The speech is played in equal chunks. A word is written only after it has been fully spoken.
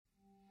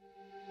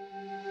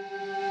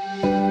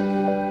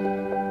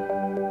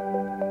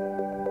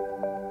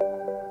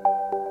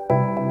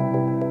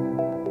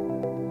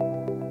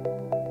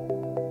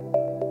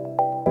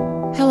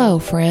Hello,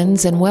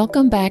 friends, and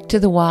welcome back to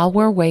the While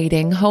We're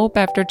Waiting Hope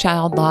After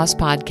Child Loss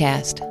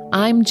podcast.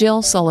 I'm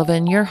Jill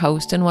Sullivan, your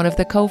host and one of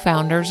the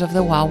co-founders of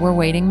the While We're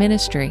Waiting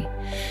ministry.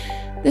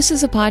 This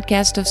is a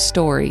podcast of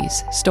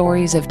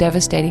stories of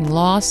devastating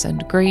loss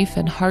and grief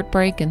and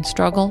heartbreak and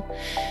struggle,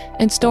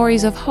 and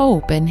stories of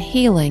hope and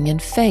healing and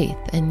faith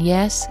and,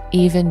 yes,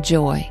 even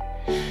joy.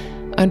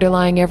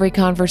 Underlying every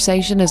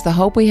conversation is the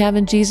hope we have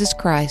in Jesus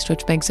Christ,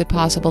 which makes it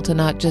possible to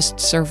not just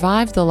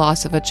survive the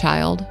loss of a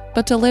child,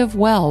 but to live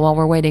well while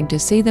we're waiting to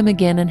see them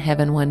again in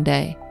heaven one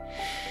day.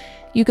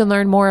 You can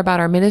learn more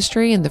about our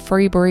ministry and the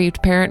free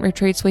bereaved parent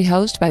retreats we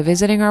host by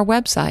visiting our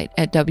website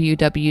at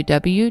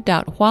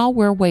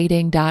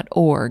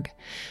www.whilewe'rewaiting.org.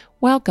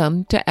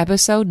 Welcome to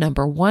episode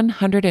number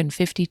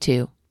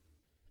 152.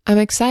 I'm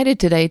excited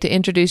today to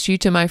introduce you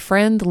to my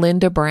friend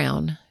Linda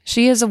Brown.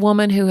 She is a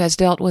woman who has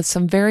dealt with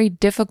some very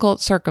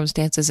difficult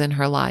circumstances in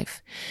her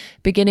life,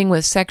 beginning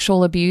with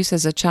sexual abuse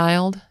as a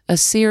child, a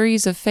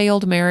series of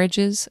failed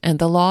marriages, and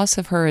the loss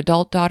of her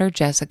adult daughter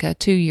Jessica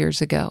 2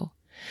 years ago.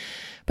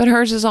 But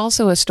hers is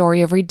also a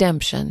story of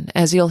redemption,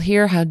 as you'll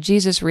hear how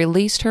Jesus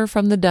released her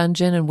from the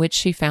dungeon in which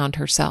she found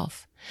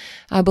herself.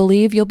 I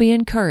believe you'll be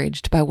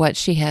encouraged by what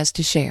she has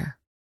to share.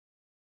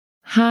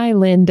 Hi,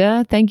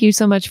 Linda. Thank you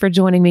so much for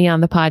joining me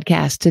on the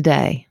podcast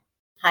today.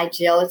 Hi,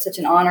 Jill. It's such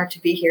an honor to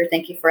be here.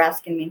 Thank you for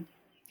asking me.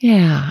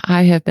 Yeah,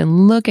 I have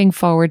been looking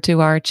forward to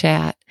our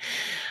chat.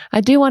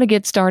 I do want to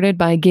get started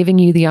by giving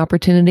you the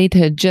opportunity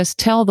to just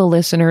tell the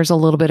listeners a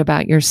little bit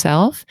about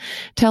yourself.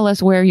 Tell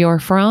us where you're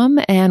from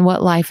and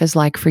what life is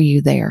like for you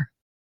there.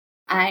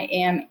 I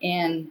am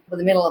in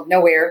the middle of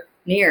nowhere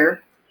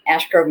near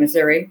Ash Grove,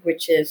 Missouri,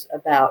 which is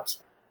about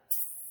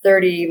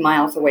 30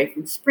 miles away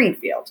from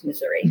Springfield,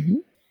 Missouri. Mm-hmm.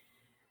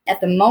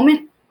 At the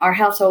moment, our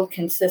household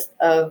consists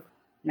of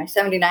my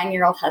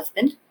 79-year-old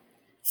husband,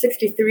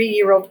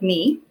 63-year-old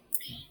me,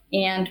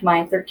 and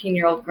my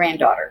 13-year-old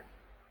granddaughter.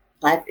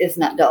 Life is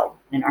not dull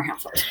in our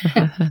household.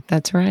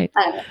 That's right.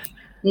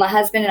 My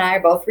husband and I are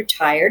both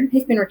retired.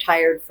 He's been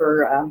retired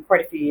for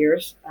quite a few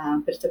years,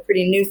 but it's a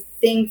pretty new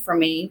thing for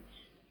me,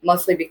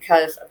 mostly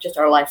because of just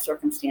our life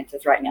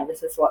circumstances right now.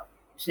 This is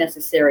what's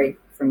necessary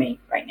for me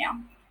right now.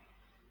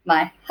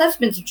 My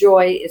husband's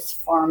joy is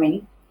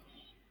farming,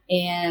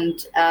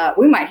 and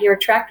we might hear a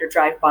tractor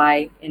drive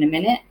by in a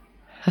minute.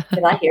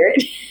 Can I hear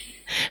it?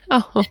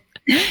 Oh,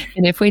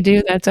 and if we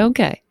do, that's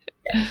okay.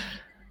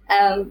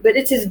 But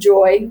it's his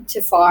joy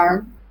to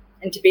farm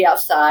and to be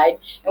outside.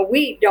 And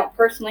we don't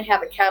personally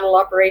have a cattle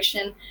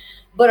operation,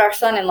 but our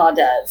son-in-law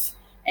does.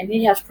 And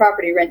he has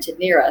property rented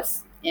near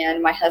us.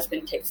 And my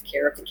husband takes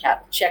care of the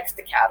cattle, checks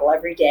the cattle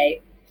every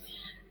day.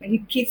 And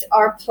he keeps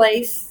our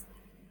place,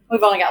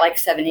 we've only got like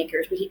 7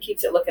 acres, but he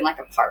keeps it looking like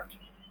a park.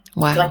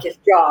 Wow. It's like his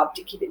job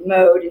to keep it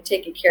mowed and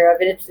taken care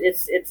of. It.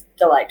 It's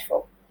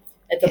delightful.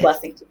 It's a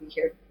blessing to be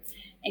here.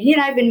 And he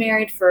and I have been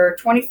married for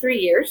 23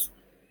 years.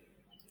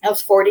 I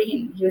was 40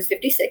 and he was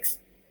 56.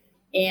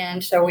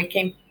 And so we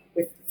came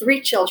with 3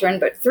 children,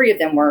 but 3 of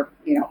them were,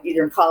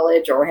 either in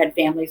college or had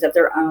families of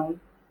their own.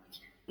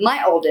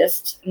 My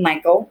oldest,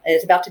 Michael,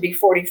 is about to be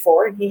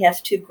 44, and he has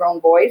 2 grown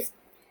boys.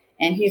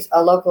 And he's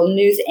a local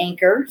news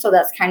anchor, so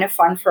that's kind of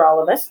fun for all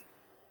of us.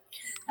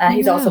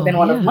 He's also been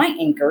one of my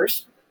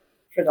anchors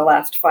for the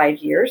last 5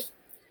 years.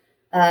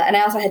 And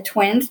I also had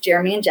twins,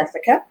 Jeremy and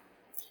Jessica.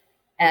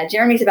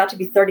 Jeremy's about to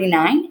be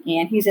 39,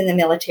 and he's in the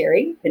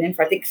military. Been in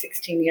for, I think,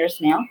 16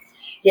 years now.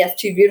 He has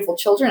 2 beautiful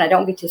children I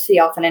don't get to see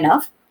often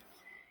enough.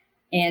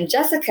 And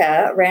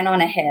Jessica ran on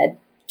ahead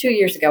 2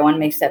 years ago on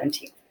May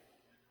 17th.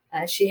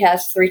 She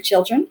has 3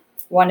 children,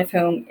 one of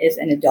whom is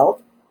an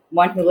adult,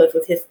 one who lives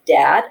with his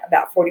dad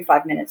about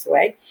 45 minutes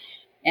away,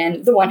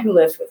 and the one who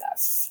lives with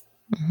us.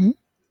 Mm-hmm.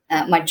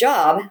 My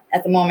job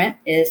at the moment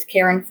is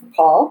caring for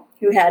Paul,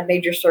 who had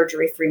major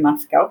surgery 3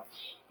 months ago,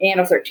 and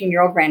a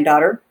 13-year-old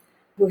granddaughter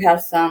who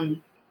has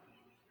some,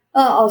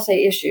 I'll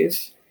say,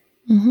 issues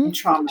and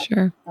trauma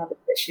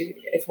that she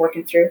is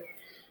working through.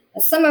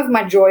 Some of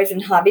my joys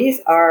and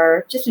hobbies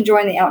are just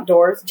enjoying the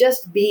outdoors,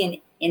 just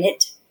being in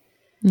it.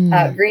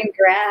 Green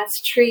grass,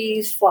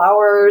 trees,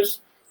 flowers,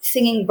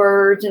 singing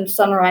birds and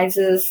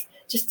sunrises,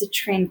 just the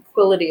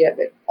tranquility of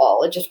it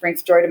all. It just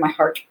brings joy to my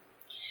heart.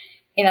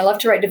 And I love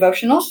to write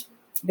devotionals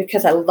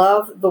because I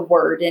love the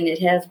Word, and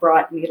it has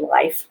brought me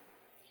life.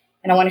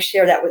 And I want to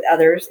share that with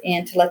others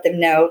and to let them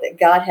know that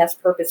God has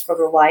purpose for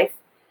their life,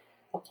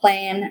 a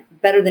plan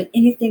better than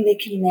anything they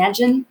can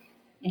imagine,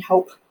 and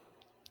hope.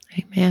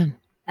 Amen.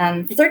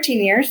 For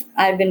 13 years,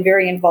 I've been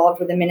very involved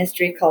with a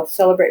ministry called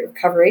Celebrate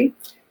Recovery,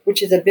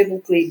 which is a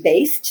biblically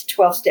based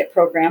 12-step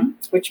program,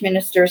 which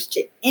ministers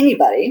to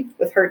anybody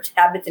with hurts,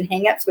 habits, and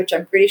hang-ups, which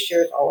I'm pretty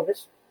sure is all of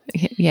us.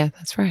 Yeah,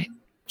 that's right.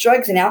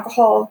 Drugs and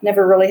alcohol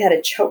never really had a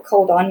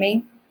chokehold on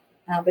me,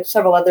 but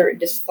several other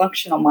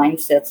dysfunctional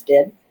mindsets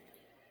did.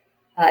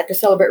 At the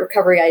Celebrate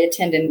Recovery I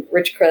attend in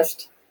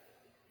Ridgecrest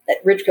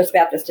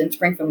Baptist in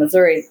Springfield,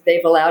 Missouri,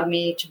 they've allowed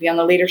me to be on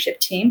the leadership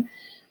team.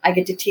 I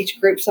get to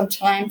teach groups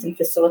sometimes and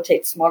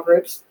facilitate small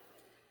groups.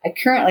 I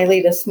currently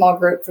lead a small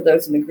group for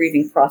those in the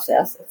grieving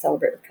process at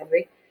Celebrate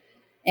Recovery.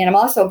 And I'm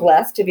also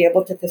blessed to be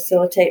able to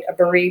facilitate a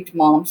bereaved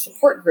mom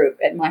support group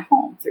at my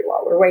home through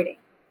While We're Waiting.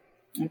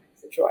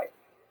 It's a joy.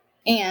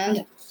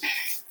 And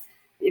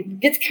it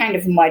gets kind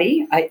of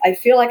muddy. I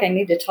feel like I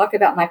need to talk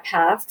about my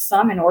past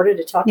some in order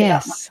to talk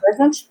about my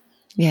present.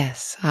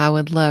 Yes, I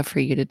would love for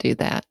you to do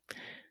that.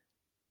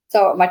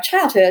 So my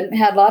childhood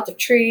had lots of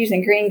trees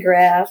and green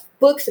grass,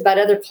 books about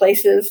other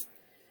places,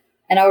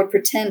 and I would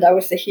pretend I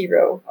was the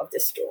hero of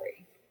this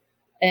story.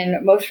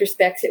 In most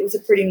respects, it was a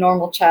pretty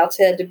normal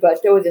childhood, but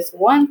there was this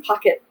one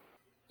pocket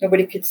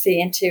nobody could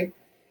see into.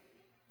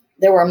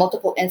 There were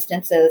multiple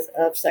instances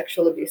of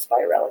sexual abuse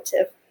by a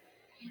relative.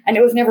 And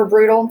it was never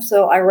brutal,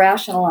 so I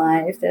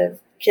rationalized, as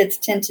kids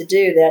tend to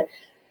do, that it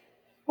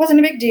wasn't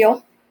a big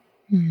deal.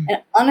 Mm.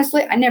 And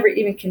honestly, I never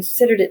even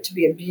considered it to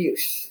be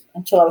abuse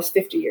until I was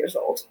 50 years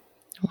old.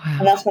 Wow.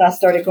 And that's when I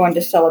started going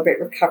to Celebrate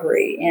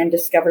Recovery and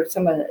discovered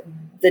some of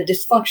the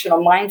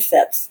dysfunctional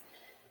mindsets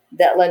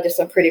that led to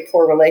some pretty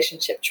poor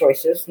relationship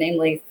choices,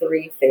 namely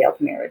 3 failed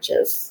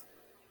marriages.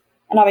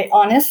 And I'll be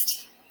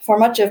honest, for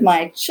much of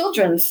my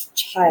children's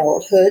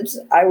childhoods,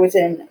 I was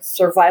in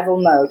survival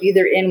mode,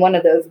 either in one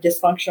of those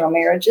dysfunctional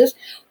marriages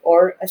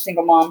or a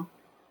single mom.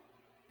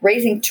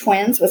 Raising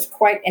twins was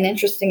quite an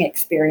interesting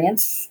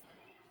experience.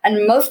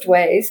 In most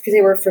ways, because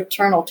they were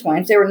fraternal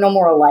twins, they were no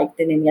more alike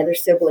than any other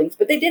siblings,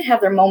 but they did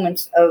have their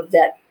moments of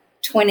that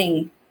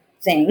twinning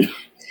thing.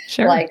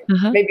 Sure. Like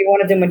maybe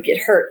one of them would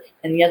get hurt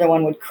and the other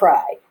one would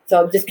cry.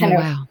 So just kind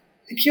of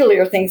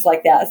peculiar things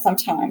like that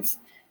sometimes.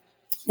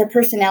 Their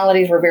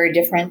personalities were very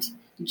different.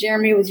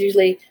 Jeremy was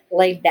usually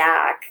laid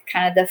back,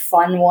 kind of the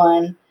fun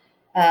one,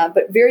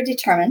 but very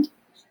determined.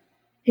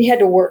 He had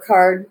to work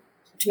hard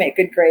to make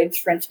good grades,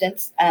 for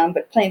instance,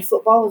 but playing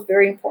football was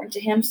very important to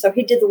him, so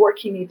he did the work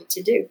he needed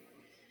to do.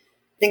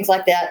 Things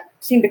like that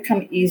seemed to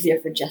come easier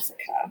for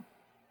Jessica.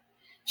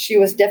 She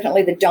was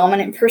definitely the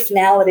dominant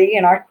personality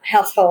in our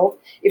household.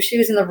 If she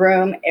was in the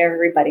room,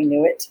 everybody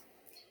knew it.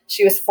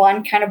 She was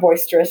fun, kind of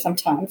boisterous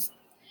sometimes.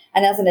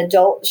 And as an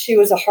adult, she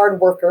was a hard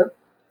worker.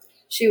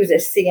 She was a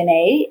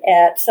CNA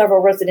at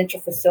several residential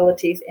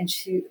facilities, and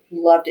she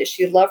loved it.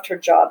 She loved her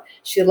job.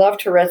 She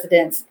loved her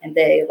residents, and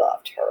they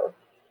loved her.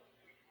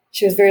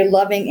 She was very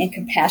loving and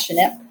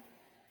compassionate.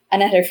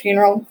 And at her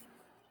funeral,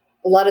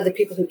 a lot of the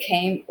people who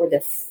came were the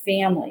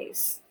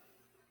families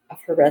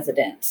of her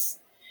residents,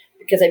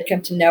 because they'd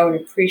come to know and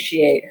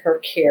appreciate her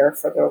care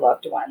for their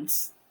loved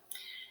ones.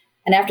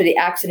 And after the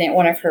accident,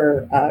 one of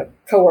her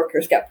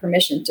coworkers got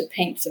permission to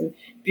paint some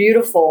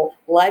beautiful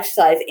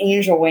life-size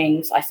angel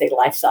wings. I say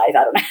life-size.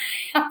 I don't know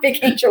how big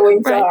angel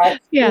wings are.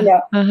 Yeah.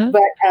 You know.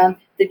 But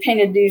they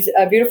painted these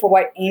beautiful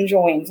white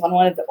angel wings on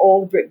one of the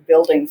old brick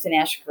buildings in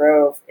Ash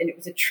Grove. And it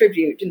was a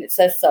tribute, and it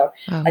says so,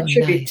 a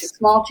tribute to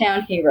small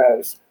town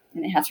heroes.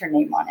 And it has her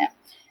name on it.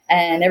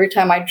 And every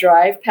time I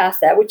drive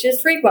past that, which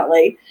is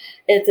frequently,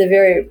 it's a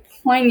very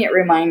poignant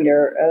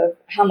reminder of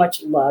how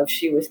much love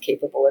she was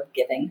capable of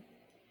giving.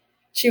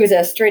 She was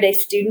a straight-A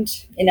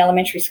student in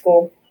elementary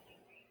school,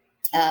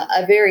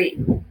 a very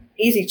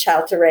easy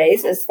child to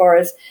raise as far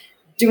as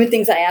doing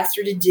things I asked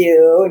her to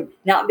do,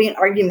 not being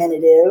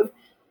argumentative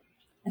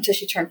until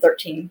she turned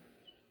 13.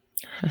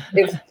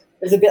 It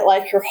was a bit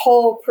like her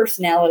whole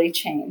personality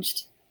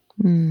changed.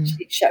 Mm.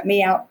 She shut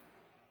me out.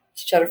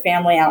 She shut her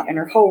family out, and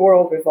her whole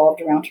world revolved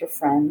around her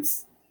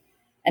friends.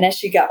 And as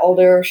she got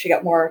older, she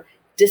got more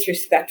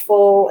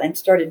disrespectful and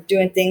started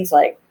doing things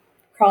like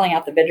crawling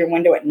out the bedroom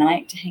window at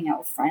night to hang out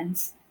with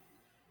friends.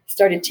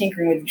 Started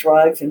tinkering with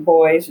drugs and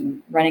boys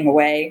and running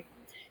away.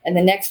 And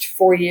the next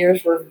 4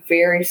 years were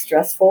very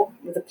stressful,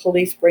 with the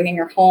police bringing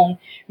her home,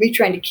 me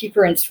trying to keep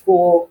her in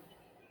school,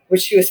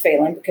 which she was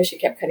failing because she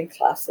kept cutting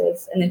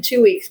classes. And then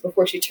 2 weeks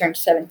before she turned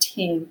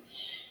 17,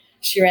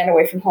 she ran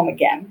away from home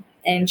again.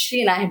 And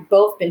she and I had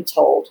both been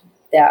told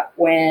that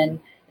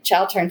when a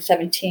child turns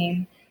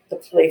 17, the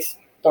police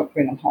don't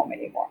bring them home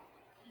anymore.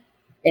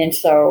 And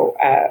so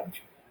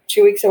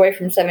 2 weeks away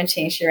from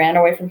 17, she ran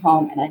away from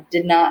home, and I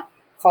did not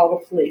call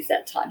the police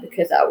that time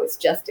because I was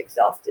just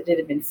exhausted. It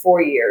had been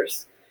 4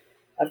 years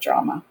of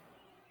drama.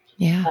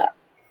 Yeah.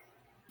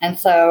 And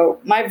so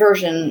my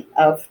version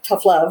of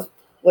tough love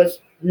was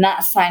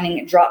not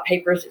signing drop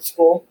papers at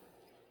school.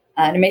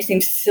 And it may seem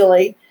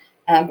silly,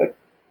 but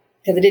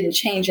because it didn't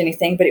change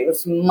anything, but it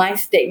was my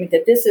statement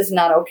that this is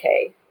not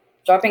okay.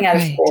 Dropping out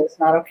of school is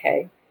not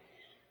okay.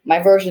 My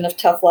version of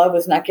tough love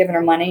was not giving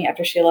her money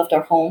after she left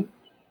our home,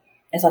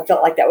 as I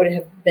felt like that would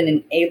have been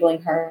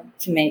enabling her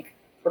to make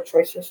poor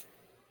choices.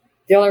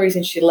 The only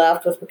reason she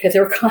left was because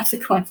there were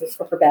consequences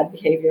for her bad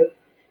behavior.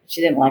 She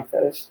didn't like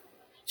those.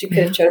 She could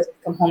have chosen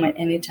to come home at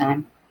any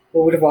time.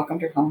 We would have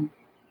welcomed her home.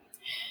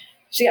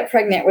 She got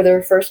pregnant with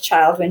her first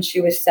child when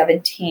she was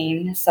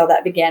 17, so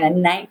that began a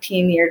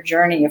 19-year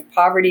journey of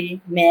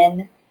poverty,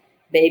 men,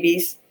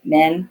 babies,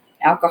 men,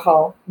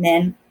 alcohol,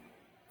 men.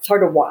 It's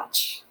hard to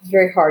watch. It's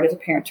very hard as a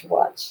parent to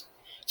watch.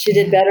 She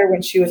did better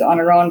when she was on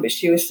her own, but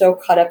she was so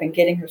caught up in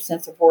getting her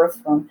sense of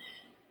worth from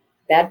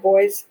bad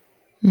boys.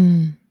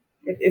 Mm.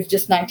 It was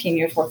just 19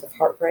 years worth of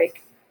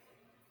heartbreak.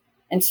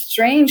 And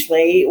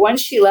strangely,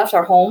 once she left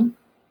our home,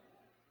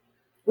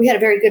 we had a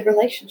very good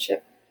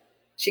relationship.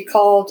 She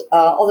called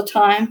all the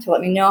time to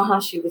let me know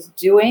how she was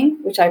doing,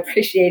 which I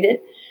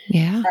appreciated.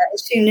 Yeah.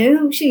 She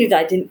knew that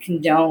I didn't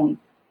condone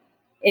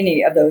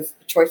any of those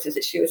choices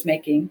that she was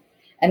making.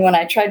 And when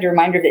I tried to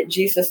remind her that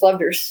Jesus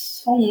loved her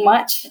so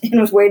much and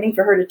was waiting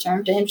for her to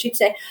turn to him, she'd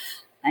say,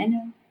 I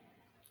know.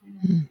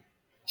 Mm.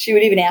 She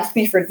would even ask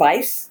me for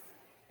advice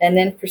and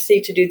then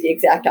proceed to do the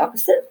exact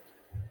opposite.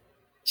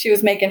 She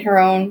was making her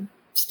own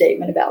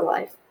statement about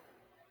life.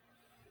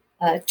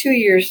 2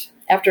 years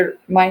after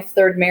my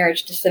third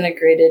marriage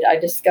disintegrated, I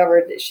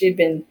discovered that she'd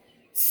been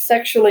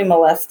sexually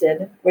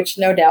molested, which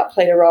no doubt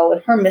played a role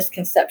in her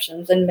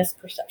misconceptions and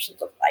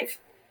misperceptions of life,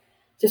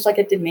 just like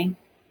it did me.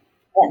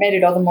 That made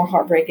it all the more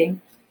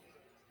heartbreaking.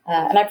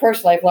 And I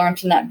personally have learned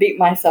to not beat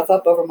myself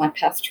up over my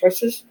past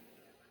choices,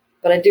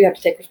 but I do have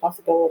to take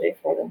responsibility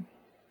for them.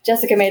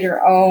 Jessica made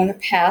her own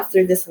path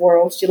through this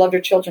world. She loved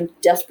her children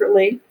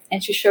desperately,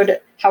 and she showed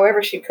it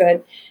however she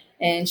could.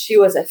 And she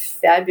was a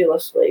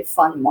fabulously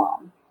fun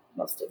mom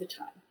most of the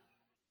time.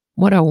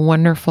 What a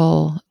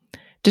wonderful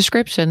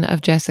description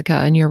of Jessica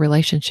and your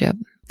relationship.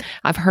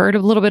 I've heard a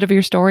little bit of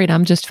your story, and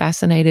I'm just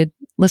fascinated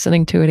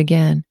listening to it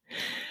again.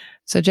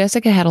 So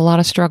Jessica had a lot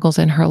of struggles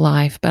in her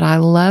life, but I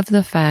love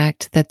the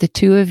fact that the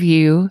two of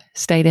you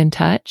stayed in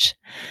touch,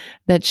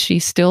 that she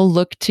still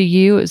looked to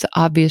you. It was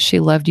obvious she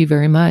loved you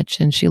very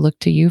much, and she looked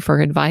to you for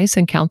advice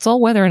and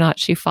counsel. Whether or not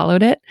she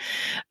followed it,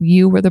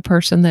 you were the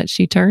person that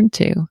she turned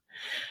to.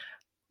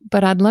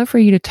 But I'd love for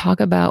you to talk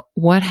about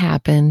what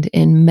happened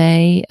in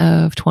May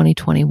of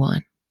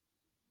 2021.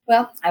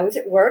 Well, I was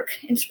at work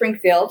in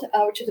Springfield,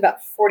 which is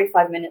about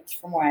 45 minutes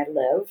from where I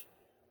live,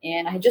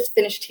 and I had just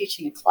finished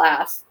teaching a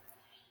class.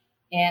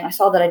 And I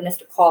saw that I'd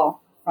missed a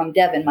call from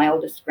Devin, my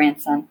oldest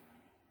grandson.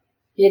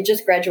 He had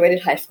just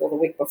graduated high school the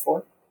week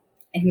before,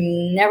 and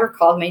he never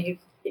called me.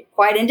 He's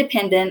quite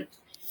independent.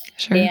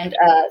 Sure. And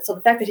so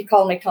the fact that he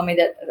called me told me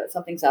that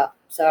something's up.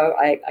 So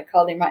I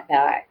called him right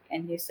back,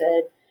 and he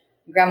said,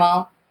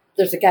 Grandma,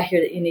 there's a guy here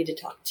that you need to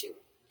talk to.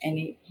 And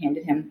he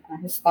handed him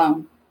his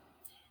phone.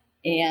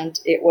 And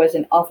it was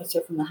an officer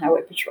from the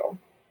Highway Patrol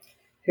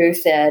who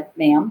said,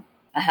 Ma'am,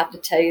 I have to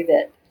tell you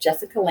that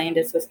Jessica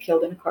Landis was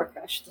killed in a car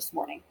crash this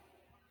morning.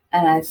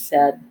 And I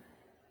said,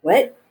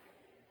 what?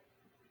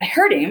 I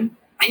heard him.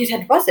 I just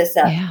had to process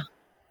that. Yeah.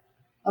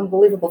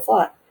 Unbelievable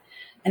thought.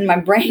 And my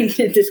brain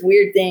did this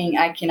weird thing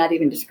I cannot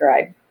even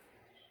describe.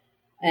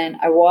 And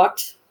I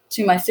walked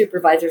to my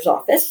supervisor's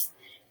office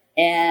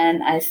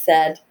and I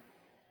said,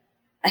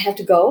 I have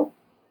to go.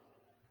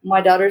 My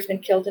daughter's been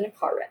killed in a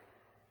car wreck.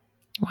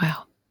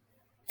 Wow.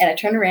 And I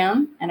turned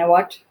around and I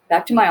walked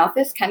back to my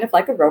office, kind of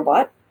like a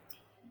robot.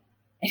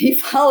 And he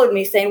followed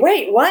me saying,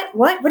 wait, what?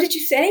 What did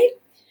you say?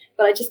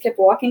 But I just kept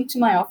walking to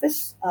my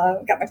office,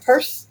 got my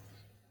purse,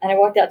 and I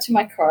walked out to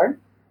my car.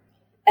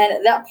 And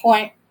at that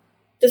point,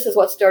 this is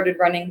what started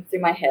running through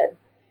my head.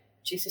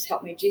 Jesus,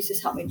 help me.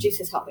 Jesus, help me.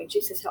 Jesus, help me.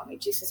 Jesus, help me.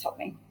 Jesus, help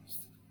me.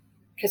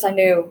 Because I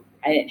knew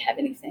I didn't have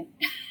anything.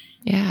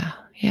 Yeah.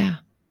 Yeah.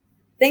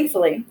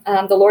 Thankfully,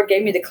 the Lord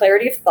gave me the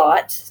clarity of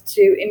thought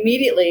to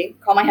immediately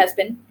call my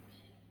husband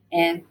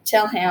and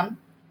tell him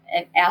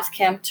and ask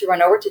him to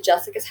run over to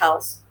Jessica's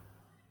house,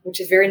 which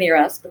is very near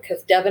us,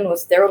 because Devin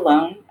was there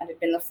alone and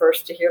had been the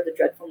first to hear the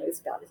dreadful news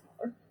about his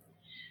mother.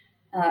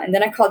 And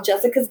then I called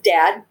Jessica's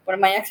dad, one of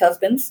my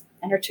ex-husbands,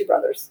 and her two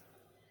brothers.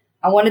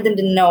 I wanted them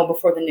to know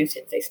before the news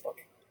hit Facebook.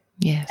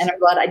 Yes. And I'm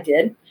glad I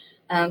did,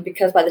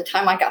 because by the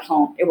time I got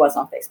home, it was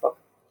on Facebook.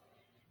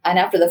 And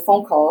after the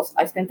phone calls,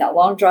 I spent that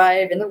long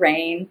drive in the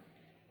rain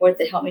with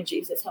the help me,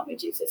 Jesus, help me,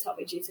 Jesus, help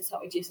me, Jesus,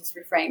 help me, Jesus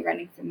refrain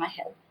running through my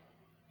head.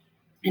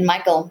 And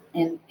Michael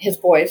and his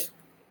boys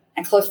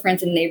and close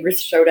friends and neighbors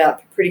showed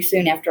up pretty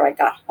soon after I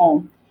got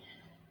home.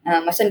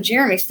 My son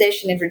Jeremy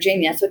stationed in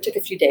Virginia, so it took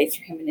a few days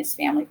for him and his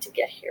family to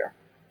get here.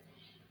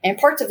 And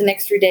parts of the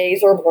next 3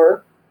 days are a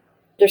blur.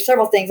 There's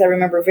several things I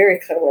remember very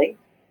clearly.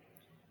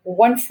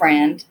 One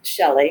friend,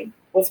 Shelley,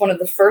 was one of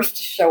the first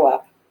to show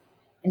up,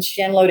 and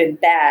she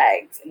unloaded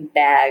bags and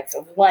bags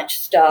of lunch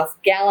stuff,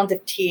 gallons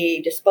of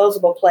tea,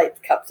 disposable plates,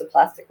 cups, and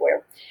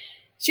plasticware.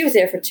 She was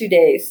there for 2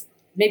 days,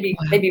 maybe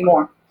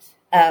more.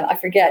 I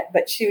forget,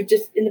 but she was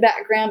just in the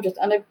background, just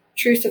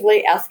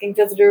unobtrusively asking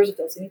visitors if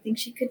there was anything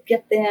she could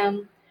get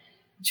them.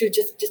 She was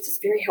just this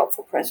very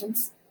helpful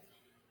presence.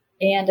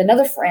 And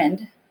another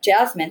friend,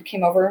 Jasmine,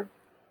 came over,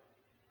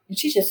 and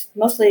she just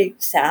mostly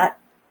sat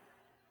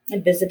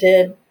and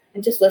visited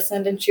and just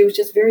listened, and she was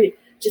just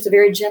a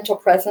very gentle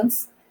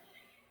presence.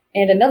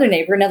 And another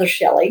neighbor, another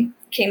Shelley,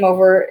 came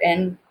over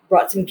and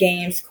brought some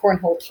games,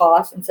 cornhole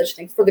toss, and such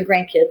things for the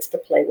grandkids to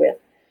play with.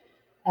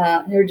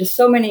 There were just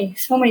so many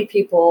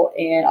people,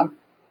 and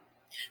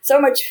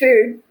so much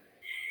food.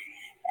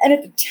 And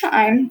at the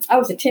time, I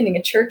was attending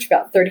a church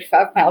about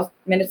 35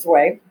 minutes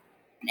away.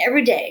 And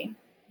every day,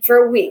 for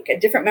a week, a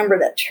different member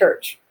of that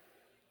church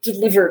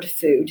delivered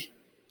food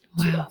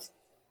to us.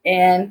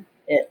 And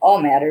it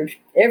all mattered.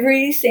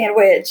 Every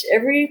sandwich,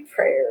 every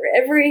prayer,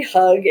 every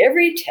hug,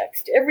 every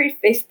text, every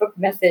Facebook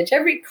message,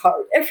 every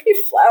card, every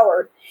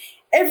flower,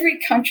 every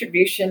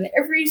contribution,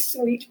 every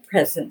sweet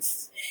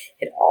presence,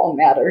 it all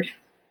mattered.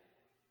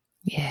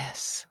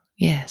 Yes.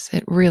 Yes,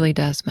 it really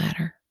does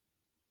matter.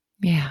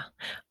 Yeah.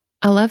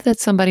 I love that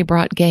somebody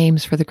brought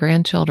games for the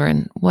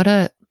grandchildren. What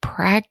a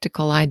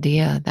practical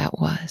idea that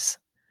was.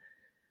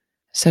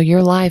 So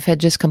your life had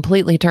just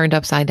completely turned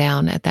upside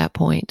down at that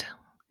point.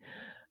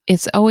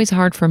 It's always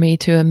hard for me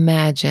to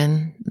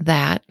imagine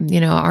that.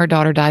 Our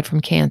daughter died from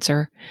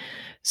cancer.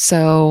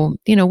 So,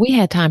 we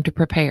had time to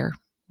prepare.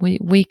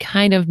 We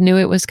kind of knew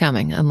it was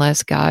coming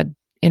unless God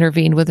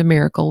intervened with a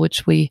miracle,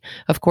 which we,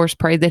 of course,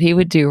 prayed that he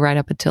would do right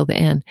up until the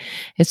end.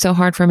 It's so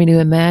hard for me to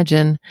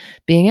imagine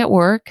being at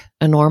work,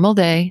 a normal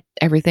day,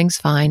 everything's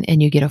fine,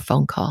 and you get a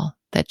phone call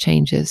that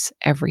changes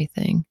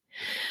everything.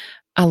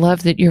 I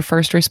love that your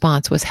first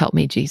response was, "Help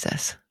me,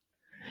 Jesus."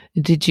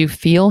 Did you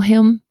feel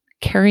him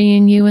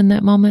carrying you in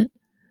that moment?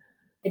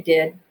 I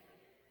did.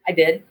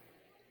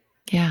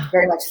 Yeah.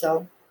 Very much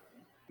so.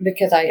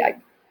 Because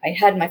I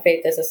had my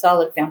faith as a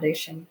solid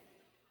foundation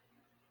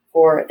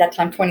for, at that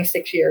time,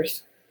 26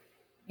 years.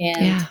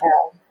 And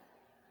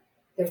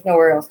there's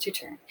nowhere else to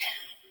turn.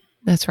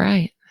 That's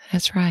right.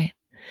 That's right.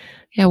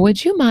 Yeah.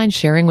 Would you mind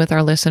sharing with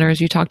our listeners?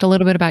 You talked a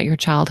little bit about your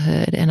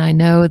childhood, and I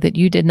know that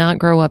you did not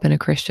grow up in a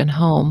Christian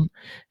home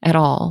at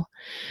all.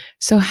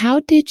 So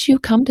how did you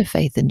come to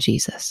faith in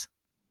Jesus?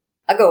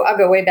 I'll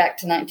go way back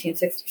to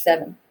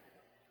 1967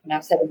 when I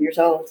was 7 years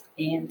old,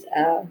 and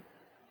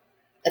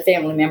a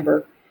family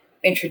member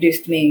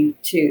introduced me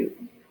to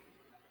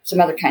some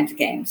other kinds of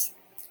games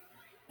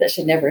that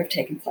should never have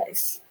taken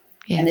place.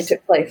 Yes. And they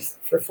took place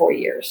for 4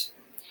 years.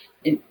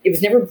 It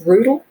was never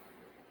brutal.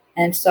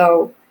 And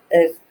so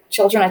as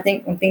children, I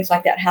think when things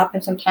like that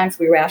happen, sometimes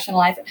we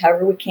rationalize it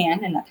however we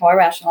can. And that's how I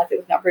rationalized it. It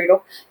was not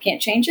brutal.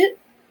 Can't change it.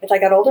 As I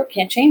got older,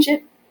 can't change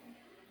it.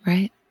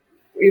 Right.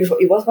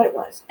 It was what it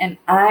was. And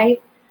I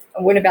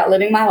went about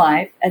living my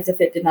life as if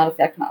it did not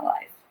affect my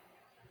life.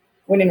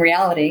 When in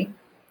reality,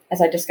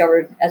 as I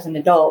discovered as an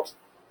adult,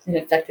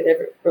 it affected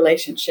every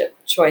relationship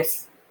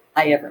choice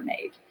I ever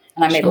made.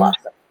 And I made lots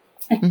of them.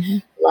 Mm-hmm.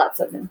 Lots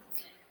of them.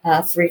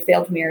 3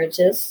 failed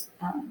marriages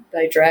that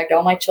I dragged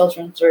all my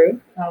children through.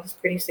 That was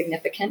pretty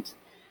significant.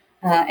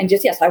 And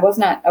just, yes, I was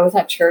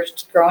not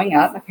churched growing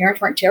up. My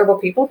parents weren't terrible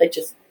people. They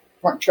just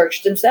weren't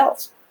churched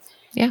themselves.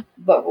 Yeah.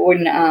 But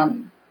when I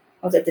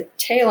was at the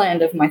tail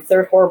end of my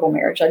 3rd horrible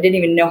marriage, I didn't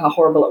even know how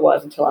horrible it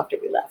was until after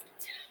we left.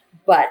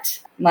 But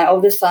my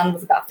oldest son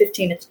was about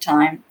 15 at the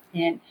time,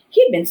 and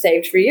he had been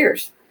saved for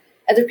years.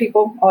 Other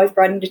people always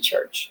brought him to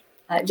church.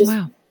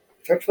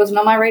 Church wasn't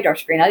on my radar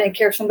screen. I didn't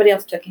care if somebody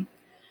else took him.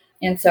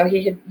 And so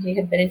he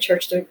had been in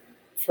church since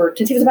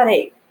he was about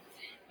 8.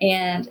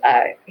 And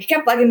he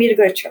kept bugging me to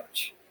go to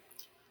church.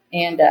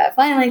 And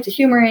finally, to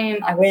humor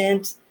him, I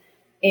went.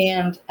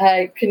 And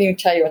I couldn't even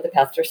tell you what the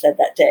pastor said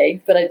that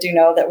day. But I do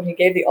know that when he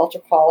gave the altar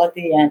call at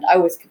the end, I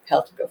was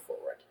compelled to go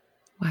forward.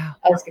 Wow.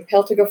 I was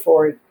compelled to go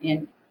forward.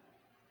 And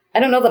I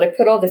don't know that I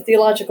put all the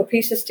theological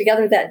pieces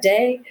together that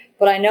day,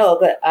 but I know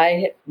that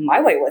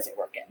my way wasn't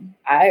working.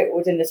 I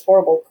was in this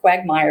horrible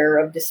quagmire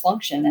of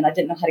dysfunction, and I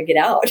didn't know how to get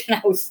out,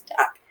 and I was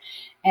stuck.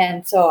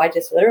 And so I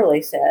just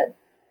literally said,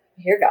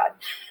 "Here, God."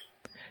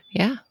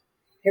 Yeah.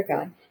 Here,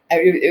 God.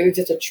 It was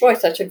just a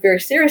choice I took very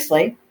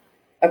seriously.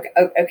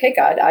 Okay,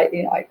 God,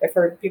 I've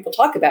heard people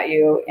talk about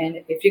you,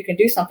 and if you can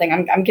do something,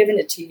 I'm giving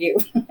it to you.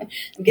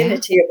 I'm giving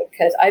it to you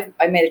because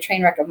I made a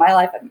train wreck of my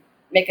life. I'm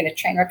making a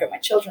train wreck of my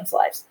children's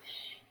lives.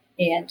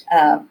 And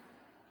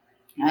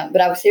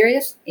but I was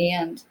serious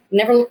and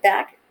never looked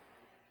back.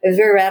 It was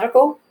very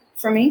radical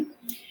for me.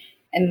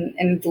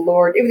 And the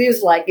Lord, it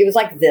was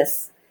like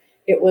this.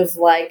 It was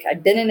like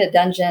I'd been in a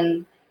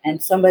dungeon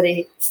and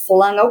somebody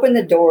flung open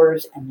the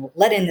doors and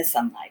let in the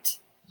sunlight.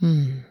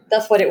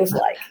 That's what it was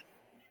like.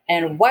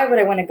 And why would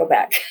I want to go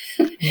back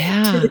to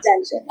the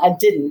dungeon? I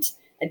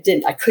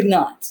didn't. I could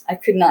not. I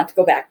could not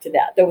go back to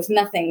that. There was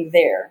nothing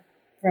there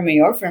for me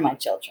or for my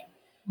children.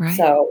 Right.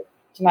 So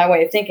to my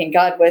way of thinking,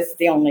 God was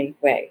the only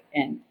way.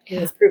 And he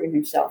has proven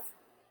himself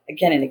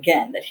again and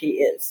again that he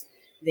is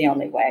the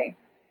only way.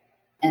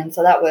 And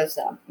so that was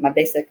my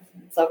basic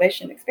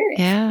salvation experience.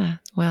 Yeah.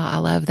 Well, I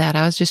love that.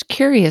 I was just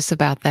curious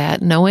about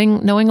that.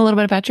 Knowing a little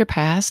bit about your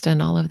past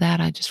and all of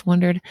that, I just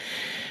wondered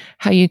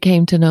how you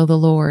came to know the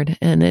Lord.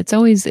 And it's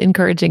always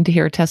encouraging to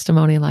hear a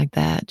testimony like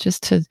that,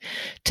 just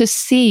to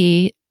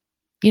see,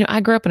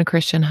 I grew up in a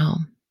Christian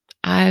home.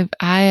 I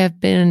have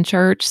been in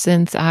church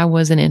since I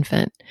was an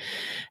infant.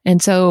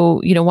 And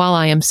so, while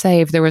I am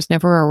saved, there was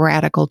never a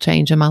radical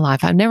change in my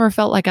life. I never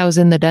felt like I was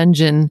in the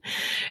dungeon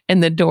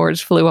and the doors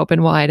flew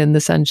open wide and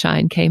the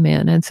sunshine came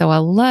in. And so I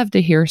love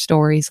to hear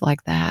stories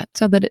like that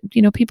so that,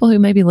 people who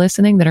may be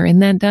listening that are in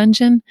that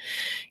dungeon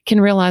can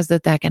realize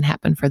that that can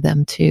happen for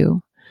them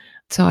too.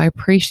 So I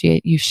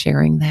appreciate you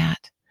sharing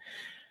that.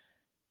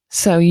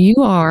 So you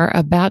are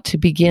about to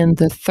begin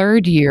the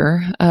 3rd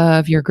year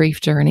of your grief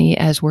journey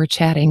as we're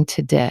chatting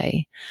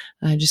today,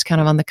 just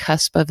kind of on the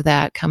cusp of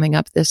that coming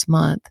up this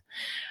month.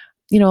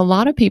 A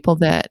lot of people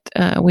that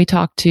we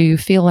talk to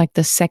feel like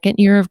the 2nd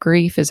year of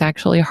grief is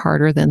actually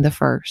harder than the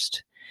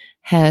first.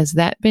 Has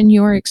that been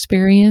your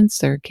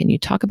experience, or can you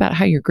talk about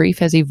how your grief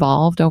has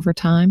evolved over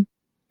time?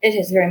 It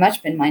has very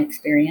much been my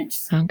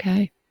experience.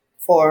 Okay.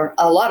 for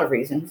a lot of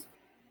reasons.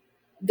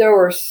 There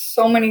were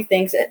so many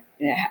things that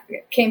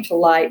came to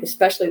light,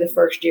 especially the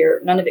first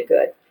year. None of it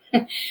good.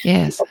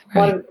 Yes, a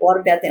lot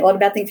of bad things. A lot of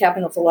bad things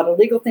happened. There was a lot of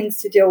legal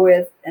things to deal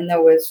with, and there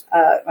was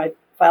I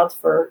filed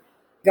for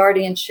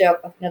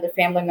guardianship. Another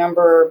family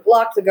member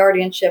blocked the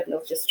guardianship, and there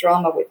was just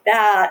drama with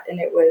that. And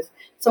it was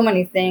so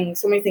many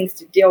things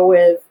to deal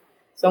with,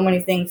 so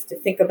many things to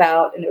think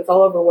about, and it was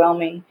all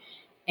overwhelming.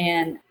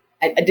 And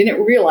I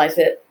didn't realize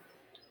it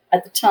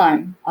at the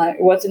time.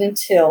 It wasn't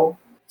until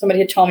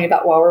somebody had told me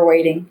about While We're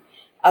Waiting.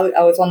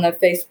 I was on the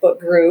Facebook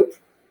group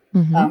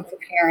for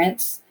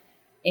parents,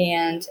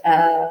 and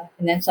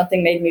then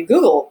something made me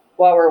Google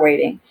While We're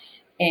Waiting,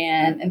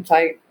 and so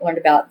I learned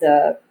about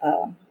the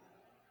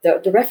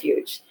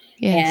refuge,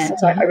 and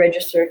so I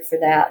registered for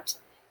that,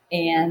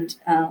 and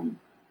I'd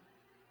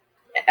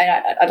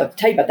like to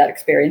tell you about that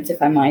experience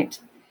if I might.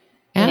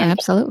 Yeah,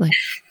 absolutely.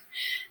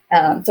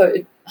 So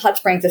Hot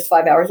Springs is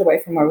 5 hours away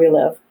from where we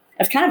live.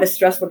 It's kind of a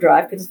stressful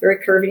drive because it's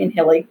very curvy and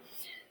hilly,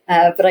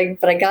 but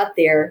I got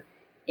there.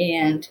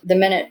 And the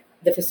minute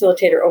the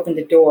facilitator opened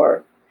the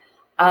door,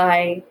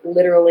 I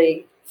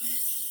literally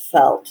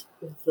felt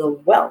the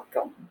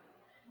welcome.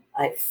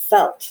 I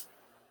felt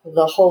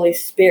the Holy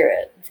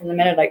Spirit from the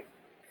minute I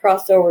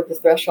crossed over the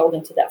threshold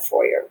into that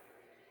foyer.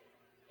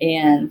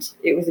 And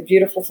it was a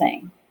beautiful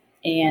thing.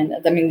 And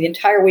I mean, the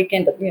entire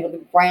weekend,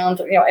 the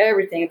grounds,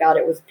 everything about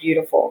it was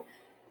beautiful.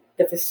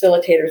 The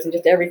facilitators and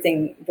just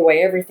everything, the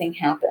way everything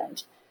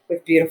happened was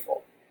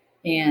beautiful.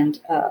 And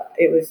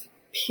it was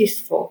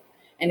peaceful.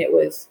 And it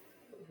was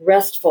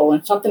restful,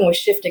 and something was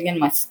shifting in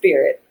my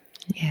spirit.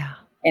 Yeah.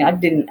 And I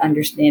didn't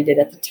understand it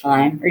at the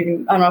time, or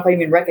even, I don't know if I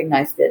even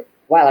recognized it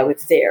while I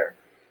was there.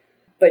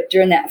 But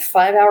during that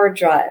 5-hour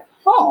drive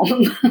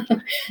home,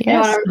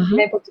 yes. I'm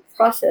able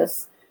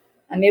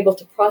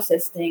to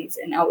process things,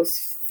 and I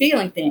was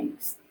feeling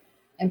things.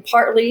 And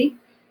partly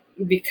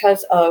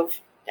because of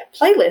that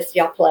playlist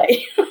y'all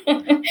play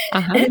in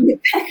the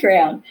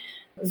background.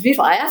 It was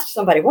beautiful. I asked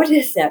somebody, what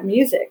is that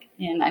music?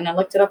 And I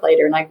looked it up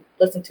later, and I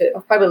listened to it.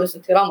 I've probably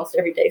listened to it almost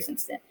every day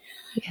since then.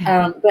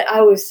 Yeah. But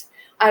I was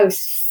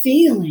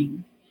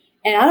feeling,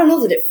 and I don't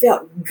know that it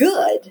felt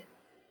good,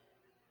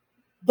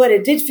 but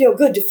it did feel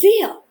good to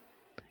feel,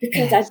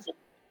 because I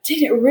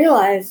didn't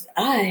realize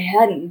I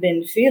hadn't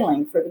been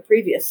feeling for the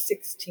previous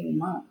 16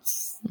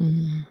 months.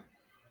 Mm-hmm.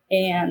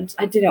 And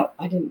I didn't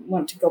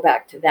want to go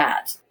back to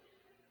that.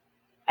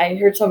 I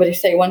heard somebody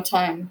say one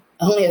time,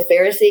 only a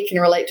Pharisee can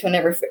relate to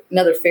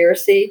another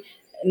Pharisee.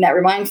 And that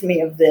reminds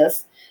me of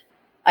this.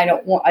 I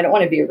don't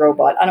want to be a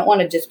robot. I don't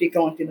want to just be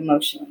going through the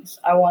motions.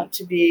 I want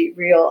to be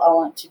real. I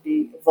want to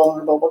be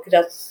vulnerable, because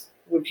that's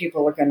what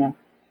people are I'm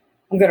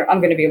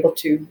going to be able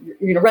to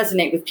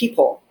resonate with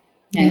people.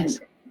 And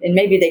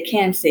maybe they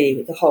can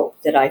see the hope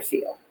that I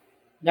feel.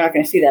 They're not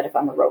going to see that if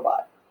I'm a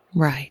robot.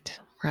 Right.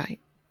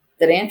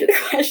 Did I answer the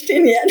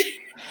question yet?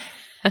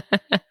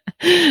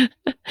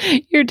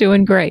 You're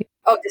doing great.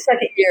 Oh, the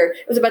second year.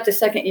 It was about the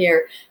second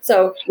year.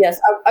 So, yes,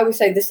 I would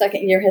say the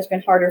second year has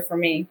been harder for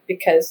me,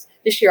 because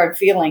this year I'm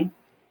feeling.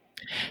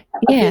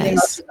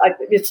 Yes.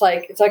 It's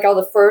like all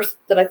the first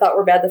that I thought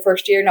were bad the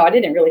first year. No, I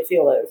didn't really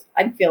feel those.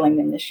 I'm feeling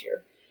them this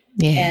year.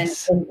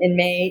 Yes. And in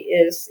May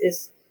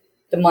is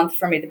the month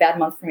for me, the bad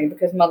month for me,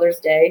 because Mother's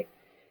Day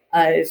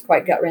is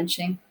quite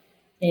gut-wrenching.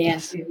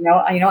 And,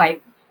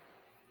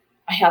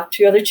 I have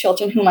 2 other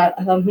children whom I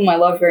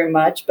love very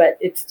much, but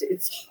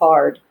it's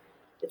hard.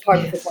 It's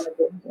hard because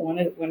one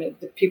of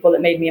the people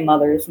that made me a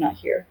mother is not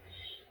here,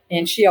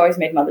 and she always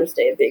made Mother's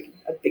Day a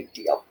big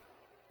deal.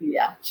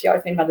 Yeah, she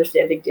always made Mother's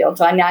Day a big deal. And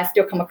so I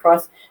still come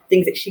across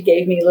things that she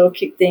gave me, little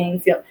cute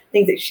things,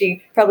 things that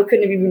she probably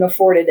couldn't have even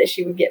afforded that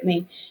she would get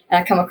me,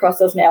 and I come across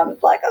those now, and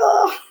it's like,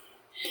 oh.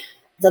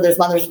 So there's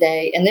Mother's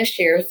Day, and this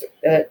year,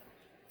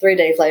 3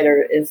 days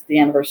later, is the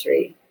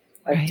anniversary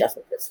of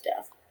Jessica's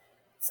death.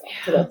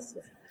 So that's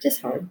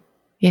just hard.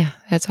 Yeah,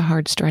 that's a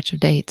hard stretch of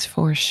dates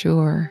for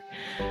sure.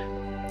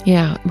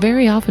 Yeah,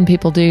 very often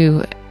people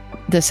do.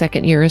 The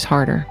second year is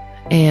harder.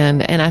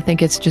 And I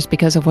think it's just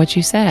because of what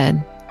you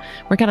said.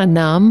 We're kind of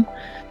numb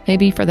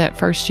maybe for that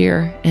first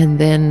year, and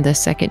then the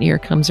second year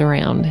comes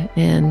around,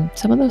 and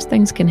some of those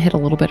things can hit a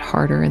little bit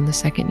harder in the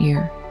second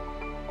year.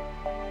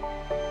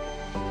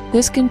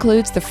 This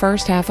concludes the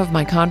first half of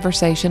my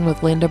conversation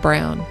with Linda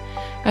Brown.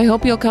 I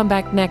hope you'll come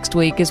back next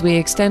week as we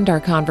extend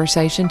our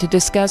conversation to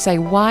discuss a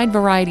wide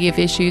variety of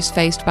issues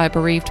faced by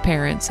bereaved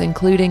parents,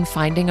 including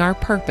finding our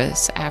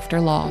purpose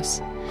after loss.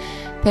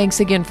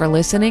 Thanks again for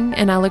listening,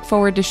 and I look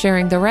forward to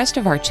sharing the rest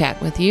of our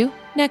chat with you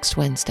next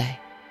Wednesday.